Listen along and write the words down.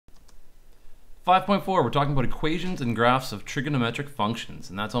5.4, we're talking about equations and graphs of trigonometric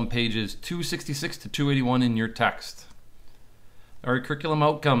functions, and that's on pages 266 to 281 in your text. Our curriculum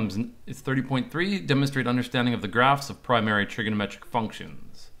outcomes is 30.3, demonstrate understanding of the graphs of primary trigonometric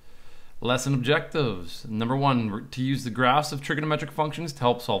functions. Lesson objectives. Number 1, to use the graphs of trigonometric functions to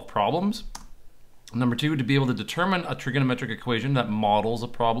help solve problems. Number 2, to be able to determine a trigonometric equation that models a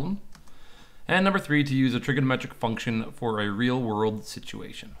problem. And number 3, to use a trigonometric function for a real-world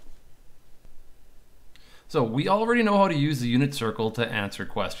situation. So we already know how to use the unit circle to answer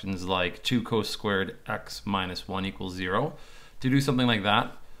questions like 2 cos squared x minus 1 equals 0. To do something like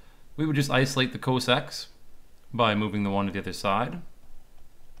that, we would just isolate the cos x by moving the 1 to the other side,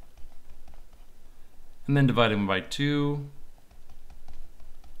 and then dividing by 2,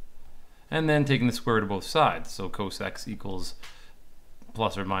 and then taking the square root of both sides. So cos x equals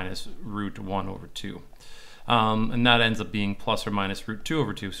plus or minus root 1 over 2. And that ends up being plus or minus root 2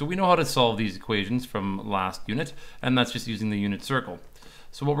 over 2. So we know how to solve these equations from last unit, and that's just using the unit circle.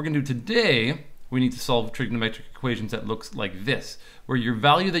 So what we're going to do today, we need to solve trigonometric equations that looks like this, where your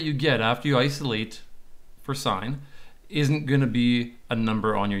value that you get after you isolate for sine isn't going to be a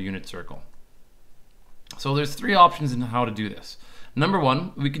number on your unit circle. So there's 3 options in how to do this. Number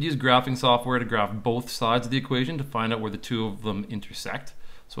 1, we could use graphing software to graph both sides of the equation to find out where the two of them intersect.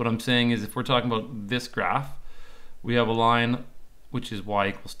 So what I'm saying is if we're talking about this graph, we have a line which is y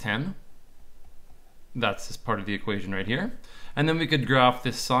equals 10. That's this part of the equation right here. And then we could graph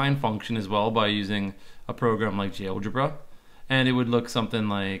this sine function as well by using a program like GeoGebra. And it would look something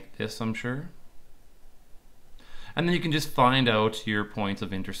like this, I'm sure. And then you can just find out your points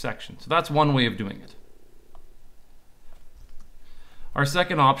of intersection. So that's one way of doing it. Our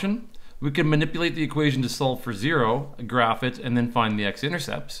second option, we can manipulate the equation to solve for 0, graph it, and then find the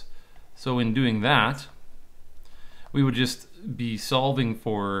x-intercepts. So in doing that, we would just be solving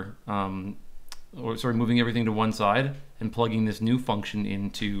for, moving everything to one side and plugging this new function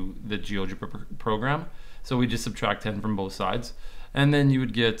into the GeoGebra program. So we just subtract 10 from both sides. And then you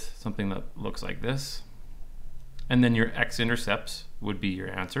would get something that looks like this. And then your x-intercepts would be your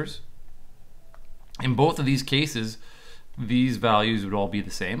answers. In both of these cases, these values would all be the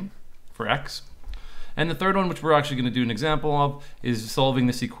same for x. And the third one, which we're actually going to do an example of, is solving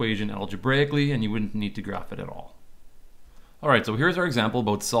this equation algebraically, and you wouldn't need to graph it at all. Alright, so here's our example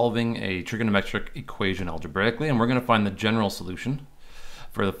about solving a trigonometric equation algebraically, and we're going to find the general solution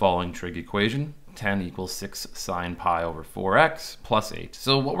for the following trig equation. 10 equals 6 sine pi over 4x plus 8.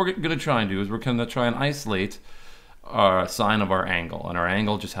 So what we're going to try and do is we're going to try and isolate our sine of our angle, and our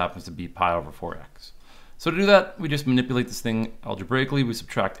angle just happens to be pi over 4x. So to do that, we just manipulate this thing algebraically. We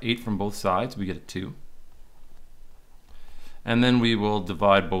subtract 8 from both sides, we get a 2. And then we will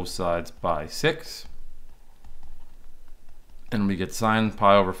divide both sides by 6. And we get sine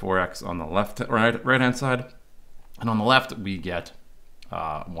pi over 4x on the right hand side. And on the left, we get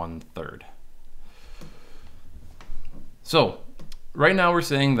 1/3. So right now we're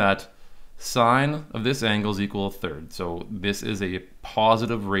saying that sine of this angle is equal to 1/3. So this is a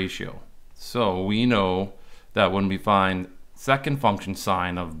positive ratio. So we know that when we find second function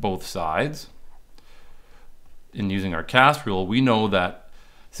sine of both sides, in using our cast rule, we know that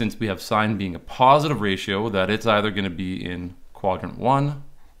since we have sine being a positive ratio, that it's either going to be in quadrant 1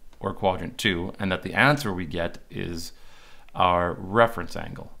 or quadrant 2, and that the answer we get is our reference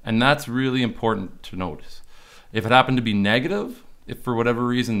angle. And that's really important to notice. If it happened to be negative, if for whatever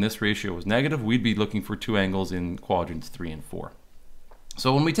reason this ratio was negative, we'd be looking for 2 angles in quadrants 3 and 4.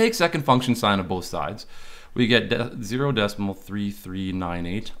 So when we take second function sine of both sides, we get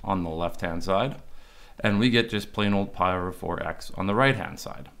 0.3398 on the left-hand side, and we get just plain old pi over 4x on the right-hand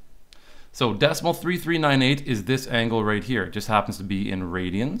side. So 0.3398 is this angle right here. It just happens to be in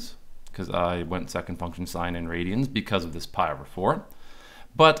radians, because I went second function sine in radians because of this pi over 4.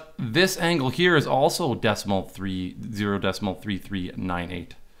 But this angle here is also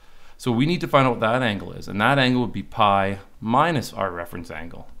 0.3398. So we need to find out what that angle is, and that angle would be pi minus our reference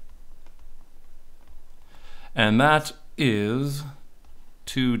angle. And that is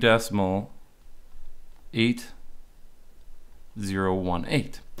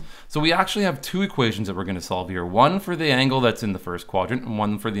 2.8018. So we actually have 2 equations that we're going to solve here. One for the angle that's in the first quadrant, and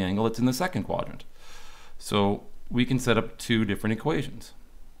one for the angle that's in the second quadrant. So we can set up 2 different equations.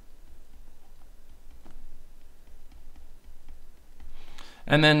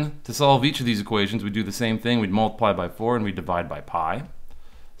 And then to solve each of these equations, we do the same thing. We'd multiply by 4 and we divide by pi.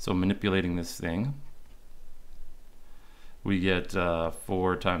 So manipulating this thing, we get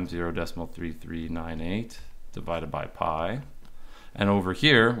 4 times 0.3398 divided by pi. And over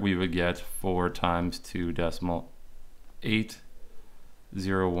here, we would get 4 times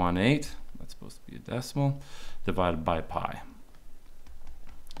 2.8018. That's that's supposed to be a decimal, divided by pi.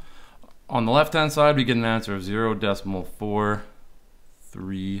 On the left-hand side, we get an answer of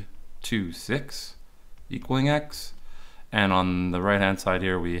 0.4326 equaling x. And on the right-hand side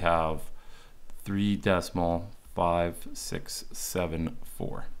here, we have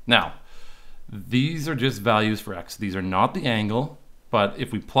 3.5674. Now, these are just values for x. These are not the angle, but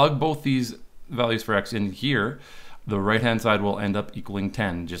if we plug both these values for x in here, the right-hand side will end up equaling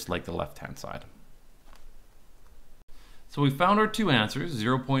 10, just like the left-hand side. So we found our two answers,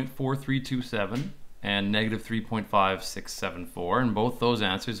 0.4327 and negative 3.5674, and both those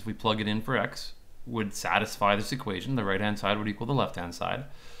answers, if we plug it in for x, would satisfy this equation. The right-hand side would equal the left-hand side.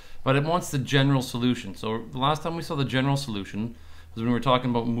 But it wants the general solution. So the last time we saw the general solution was when we were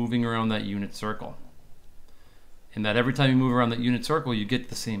talking about moving around that unit circle. And that every time you move around that unit circle, you get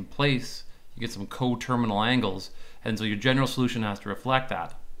the same place, you get some coterminal angles, and so your general solution has to reflect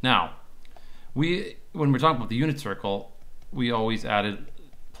that. Now, when we're talking about the unit circle, we always added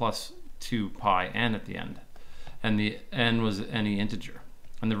plus 2 pi n at the end. And the n was any integer.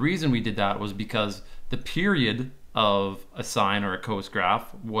 And the reason we did that was because the period of a sine or a cos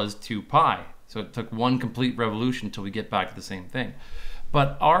graph was 2 pi. So it took one complete revolution until we get back to the same thing.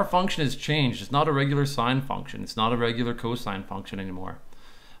 But our function has changed. It's not a regular sine function. It's not a regular cosine function anymore.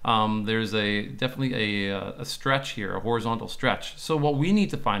 There's definitely a stretch here, a horizontal stretch. So what we need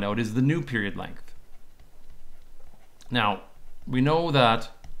to find out is the new period length. Now, we know that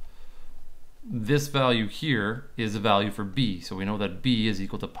this value here is a value for b. So we know that b is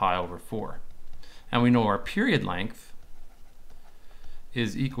equal to pi over 4. And we know our period length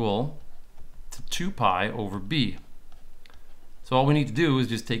is equal to 2 pi over b. So all we need to do is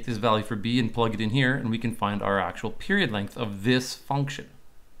just take this value for b and plug it in here, and we can find our actual period length of this function.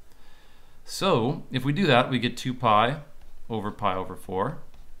 So if we do that, we get 2 pi over 4.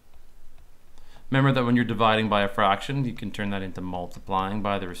 Remember that when you're dividing by a fraction, you can turn that into multiplying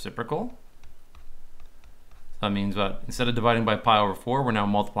by the reciprocal. That means that instead of dividing by pi over 4, we're now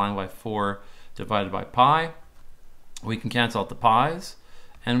multiplying by 4 divided by pi. We can cancel out the pi's,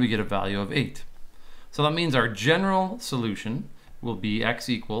 and we get a value of 8. So that means our general solution will be x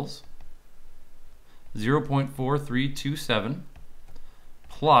equals 0.4327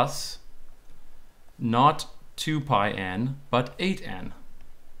 plus not 2 pi n, but 8n,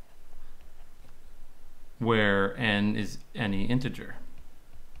 where n is any integer.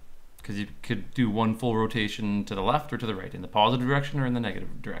 Because you could do one full rotation to the left or to the right, in the positive direction or in the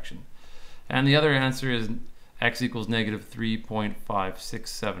negative direction. And the other answer is x equals negative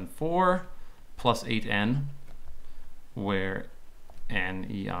 3.5674 plus 8n, where n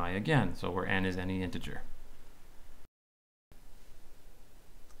ei again, so where n is any integer.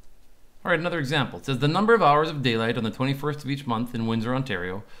 All right, another example. It says the number of hours of daylight on the 21st of each month in Windsor,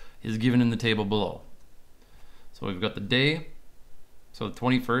 Ontario is given in the table below. So we've got the day, so the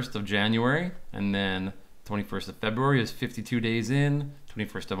 21st of January, and then 21st of February is 52 days in,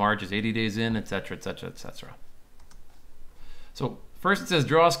 21st of March is 80 days in, etc., etc., etc. So first it says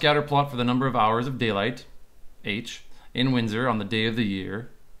draw a scatter plot for the number of hours of daylight, h, in Windsor on the day of the year,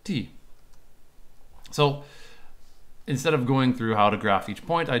 t. So instead of going through how to graph each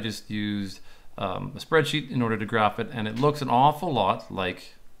point, I just used a spreadsheet in order to graph it, and it looks an awful lot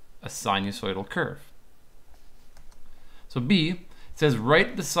like a sinusoidal curve. So B, it says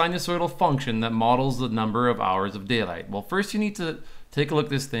write the sinusoidal function that models the number of hours of daylight. Well, first you need to take a look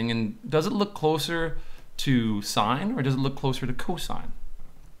at this thing, and does it look closer to sine or does it look closer to cosine?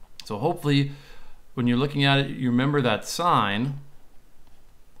 So hopefully when you're looking at it, you remember that sine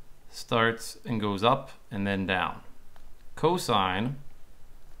starts and goes up and then down. Cosine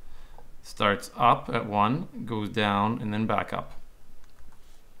starts up at 1, goes down, and then back up.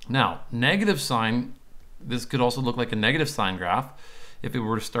 Now, negative sine, this could also look like a negative sine graph if it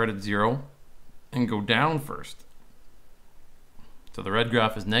were to start at 0 and go down first. So the red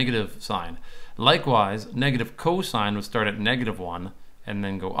graph is negative sine. Likewise, negative cosine would start at -1 and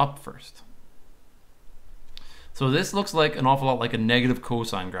then go up first. So this looks like an awful lot like a negative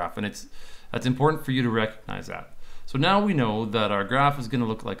cosine graph, and that's important for you to recognize that. So now we know that our graph is going to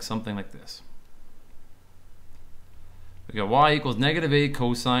look like something like this. We got y equals negative a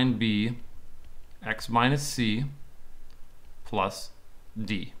cosine b x minus c plus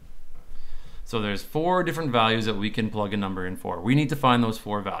d. So there's 4 different values that we can plug a number in for. We need to find those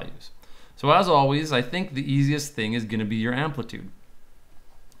 4 values. So as always, I think the easiest thing is going to be your amplitude,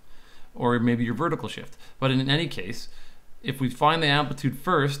 or maybe your vertical shift. But in any case, if we find the amplitude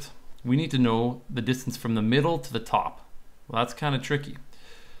first, we need to know the distance from the middle to the top. Well, that's kind of tricky.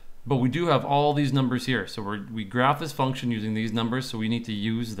 But we do have all these numbers here. So we graph this function using these numbers, so we need to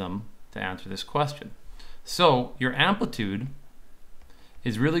use them to answer this question. So your amplitude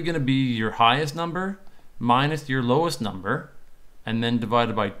is really going to be your highest number minus your lowest number, and then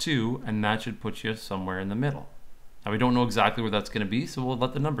divided by 2, and that should put you somewhere in the middle. Now we don't know exactly where that's going to be, so we'll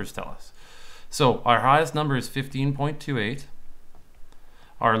let the numbers tell us. So our highest number is 15.28.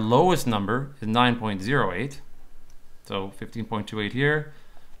 Our lowest number is 9.08. So 15.28 here,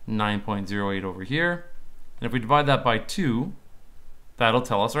 9.08 over here. And if we divide that by 2, that'll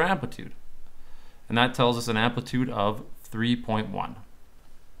tell us our amplitude. And that tells us an amplitude of 3.1.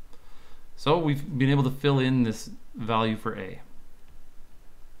 So we've been able to fill in this value for A.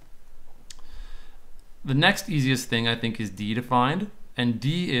 The next easiest thing I think is D to find, and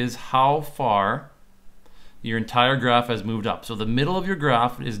D is how far your entire graph has moved up. So the middle of your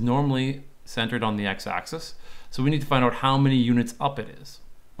graph is normally centered on the x-axis, so we need to find out how many units up it is.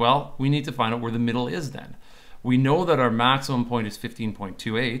 Well, we need to find out where the middle is then. We know that our maximum point is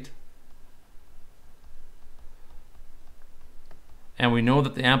 15.28, and we know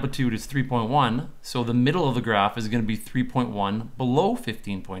that the amplitude is 3.1, so the middle of the graph is going to be 3.1 below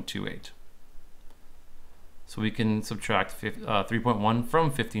 15.28. So we can subtract 3.1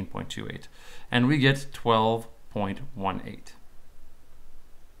 from 15.28, and we get 12.18.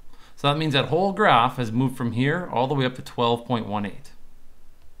 So that means that whole graph has moved from here all the way up to 12.18.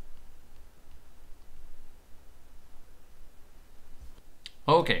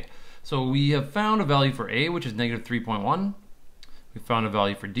 Okay, so we have found a value for A, which is negative 3.1. We found a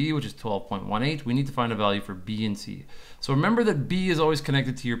value for D, which is 12.18. We need to find a value for B and C. So remember that B is always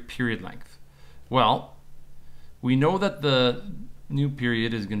connected to your period length. Well, we know that the new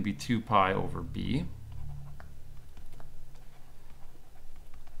period is going to be 2 pi over B.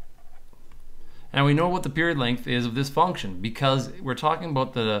 And we know what the period length is of this function because we're talking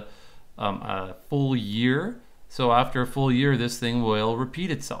about the full year. So after a full year, this thing will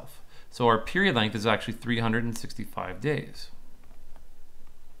repeat itself. So our period length is actually 365 days.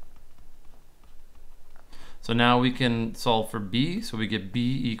 So now we can solve for B. So we get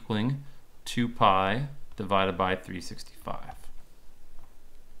B equaling 2 pi divided by 365.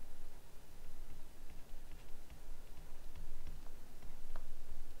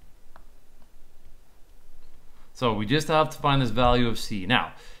 So we just have to find this value of C.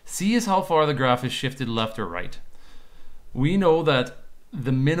 Now, C is how far the graph is shifted left or right. We know that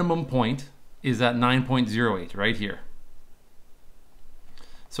the minimum point is at 9.08 right here.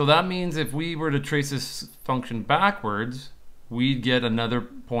 So that means if we were to trace this function backwards, we'd get another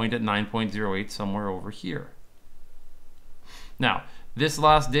point at 9.08 somewhere over here. Now, this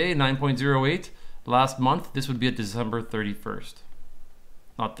last day, 9.08, last month, this would be at December 31st.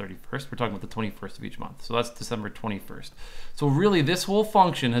 Not 31st, we're talking about the 21st of each month. So that's December 21st. So really, this whole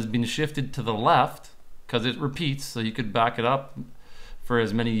function has been shifted to the left because it repeats, so you could back it up for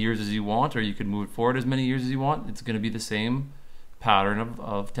as many years as you want, or you could move it forward as many years as you want. It's going to be the same pattern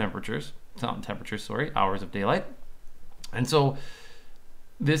of temperatures, not temperatures, sorry, hours of daylight. And so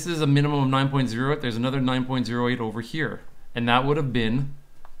this is a minimum of 9.08. There's another 9.08 over here. And that would have been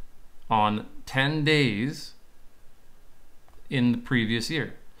on 10 days in the previous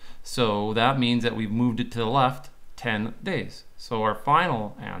year. So that means that we've moved it to the left 10 days. So our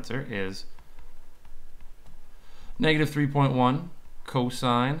final answer is negative 3.1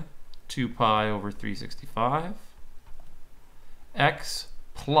 cosine 2 pi over 365. X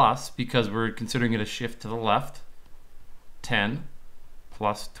plus, because we're considering it a shift to the left, 10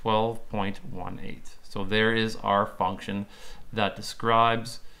 plus 12.18. So there is our function that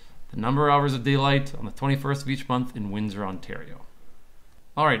describes the number of hours of daylight on the 21st of each month in Windsor, Ontario.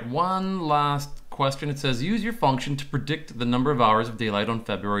 All right, one last question. It says, use your function to predict the number of hours of daylight on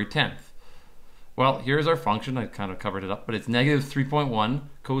February 10th. Well, here's our function. I kind of covered it up, but it's negative 3.1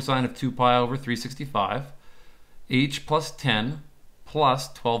 cosine of 2 pi over 365, h plus 10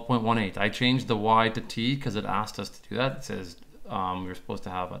 plus 12.18. I changed the y to t because it asked us to do that. It says we were supposed to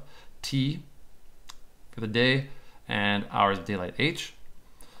have a t for the day and hours of daylight h.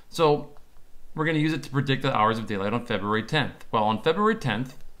 So we're going to use it to predict the hours of daylight on February 10th. Well, on February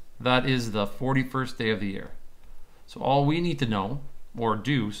 10th, that is the 41st day of the year. So all we need to know, or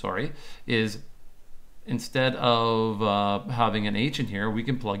do, sorry, is instead of having an h in here, we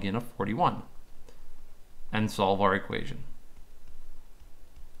can plug in a 41 and solve our equation.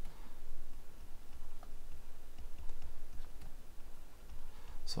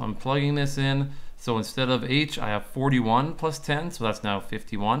 So I'm plugging this in. So instead of h, I have 41 plus 10, so that's now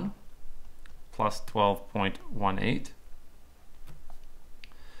 51 plus 12.18.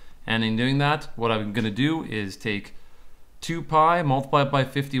 And in doing that, what I'm going to do is take 2 pi, multiply it by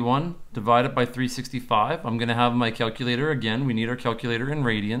 51, divide it by 365. I'm going to have my calculator. Again, we need our calculator in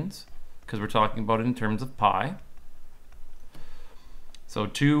radians. because we're talking about it in terms of pi. So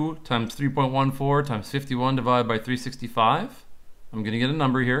 2 times 3.14 times 51 divided by 365. I'm going to get a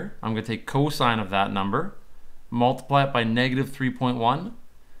number here. I'm going to take cosine of that number, multiply it by negative 3.1,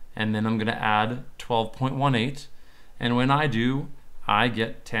 and then I'm going to add 12.18. And when I do, I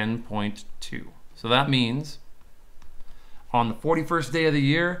get 10.2. So that means on the 41st day of the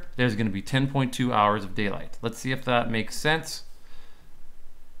year, there's going to be 10.2 hours of daylight. Let's see if that makes sense.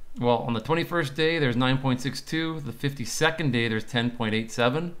 Well, on the 21st day, there's 9.62. The 52nd day, there's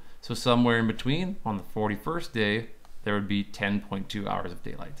 10.87. So somewhere in between, on the 41st day, there would be 10.2 hours of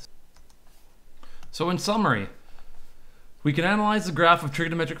daylight. So in summary, we can analyze the graph of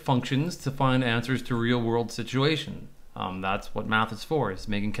trigonometric functions to find answers to real-world situations. That's what math is for, is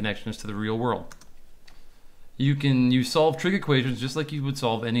making connections to the real world. You solve trig equations just like you would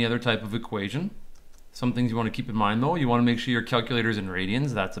solve any other type of equation. Some things you want to keep in mind though, you want to make sure your calculator's in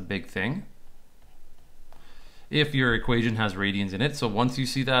radians. That's a big thing. If your equation has radians in it, so once you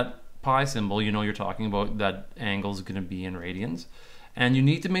see that pi symbol, you know you're talking about that angle is going to be in radians. And you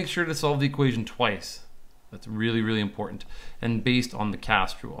need to make sure to solve the equation twice. That's really, really important. And based on the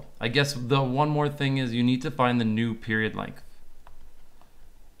cast rule. I guess the one more thing is you need to find the new period length.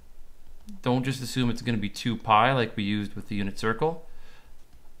 Don't just assume it's going to be 2 pi like we used with the unit circle,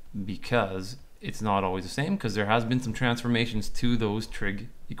 because it's not always the same, because there has been some transformations to those trig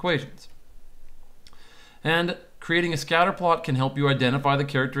equations. And creating a scatter plot can help you identify the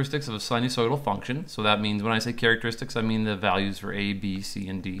characteristics of a sinusoidal function. So that means when I say characteristics, I mean the values for A, B, C,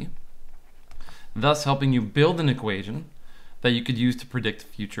 and D. Thus helping you build an equation that you could use to predict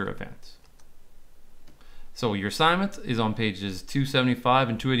future events. So your assignment is on pages 275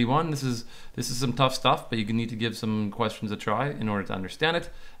 and 281. This is some tough stuff, but you need to give some questions a try in order to understand it.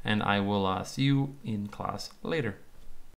 And I will see you in class later.